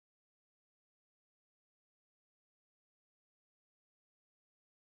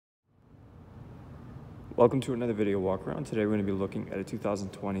Welcome to another video walk around. Today we're going to be looking at a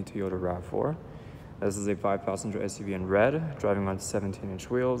 2020 Toyota RAV4. This is a 5-passenger SUV in red, driving on 17-inch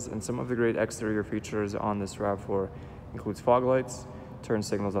wheels, and some of the great exterior features on this RAV4 includes fog lights, turn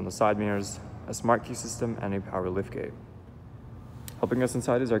signals on the side mirrors, a smart key system, and a power liftgate. Helping us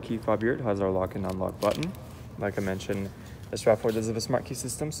inside is our key fob here. It has our lock and unlock button. Like I mentioned, this RAV4 does have a smart key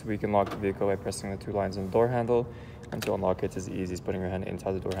system, so we can lock the vehicle by pressing the two lines on the door handle, and to unlock it's as easy as putting your hand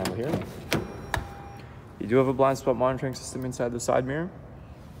inside the door handle here. You do have a blind spot monitoring system inside the side mirror.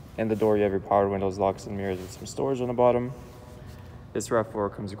 In the door, you have your power windows, locks, and mirrors with some storage on the bottom. This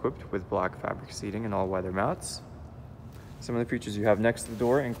RAV4 comes equipped with black fabric seating and all-weather mats. Some of the features you have next to the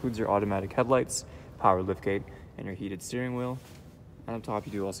door includes your automatic headlights, power liftgate, and your heated steering wheel. And up top,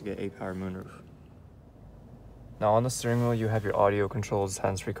 you do also get a power moonroof. Now on the steering wheel, you have your audio controls,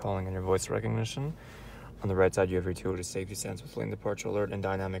 hands-free calling, and your voice recognition. On the right side, you have your Toyota safety sense with lane departure alert and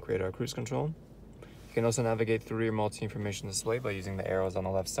dynamic radar cruise control. You can also navigate through your multi-information display by using the arrows on the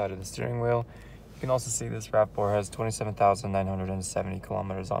left side of the steering wheel. You can also see this RAV4 has 27,970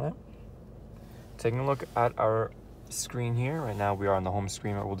 kilometers on it. Taking a look at our screen here, right now we are on the home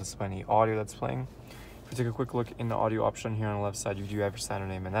screen where we'll display any audio that's playing. If you take a quick look in the audio option here on the left side, you do have your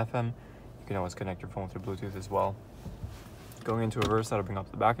standard AM and FM. You can always connect your phone through Bluetooth as well. Going into reverse, that'll bring up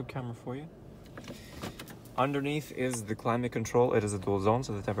the backup camera for you. Underneath is the climate control. It is a dual zone,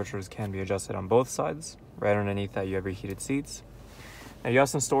 so the temperatures can be adjusted on both sides. Right underneath that, you have your heated seats. Now you have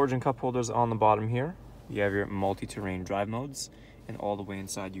some storage and cup holders on the bottom here. You have your multi-terrain drive modes, and all the way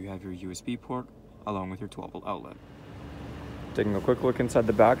inside you have your USB port along with your 12-volt outlet. Taking a quick look inside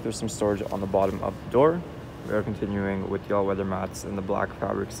the back, there's some storage on the bottom of the door. We are continuing with the all-weather mats and the black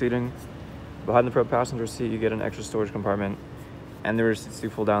fabric seating. Behind the front passenger seat, you get an extra storage compartment, and the rear seats do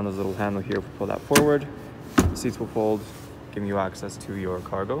fold down. There's a little handle here if we pull that forward. The seats will fold, giving you access to your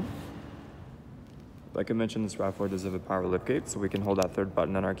cargo. Like I mentioned, this RAV4 does have a power liftgate, so we can hold that third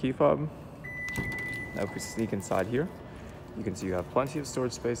button on our key fob. Now if we sneak inside here, you can see you have plenty of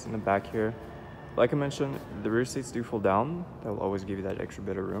storage space in the back here. Like I mentioned, the rear seats do fold down. That will always give you that extra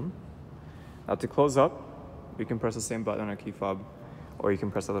bit of room. Now to close up, we can press the same button on our key fob, or you can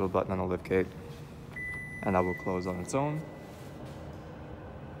press a little button on the liftgate, and that will close on its own.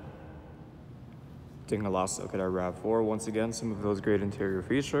 Taking a last look at our RAV4, once again, some of those great interior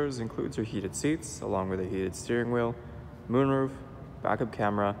features includes your heated seats, along with a heated steering wheel, moonroof, backup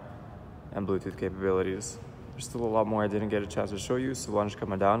camera, and Bluetooth capabilities. There's still a lot more I didn't get a chance to show you, so why don't you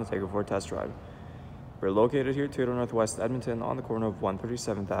come on down and take it for a test drive. We're located here at Toyota Northwest Edmonton on the corner of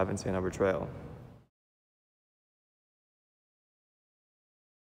 137th Ave and St. Albert Trail.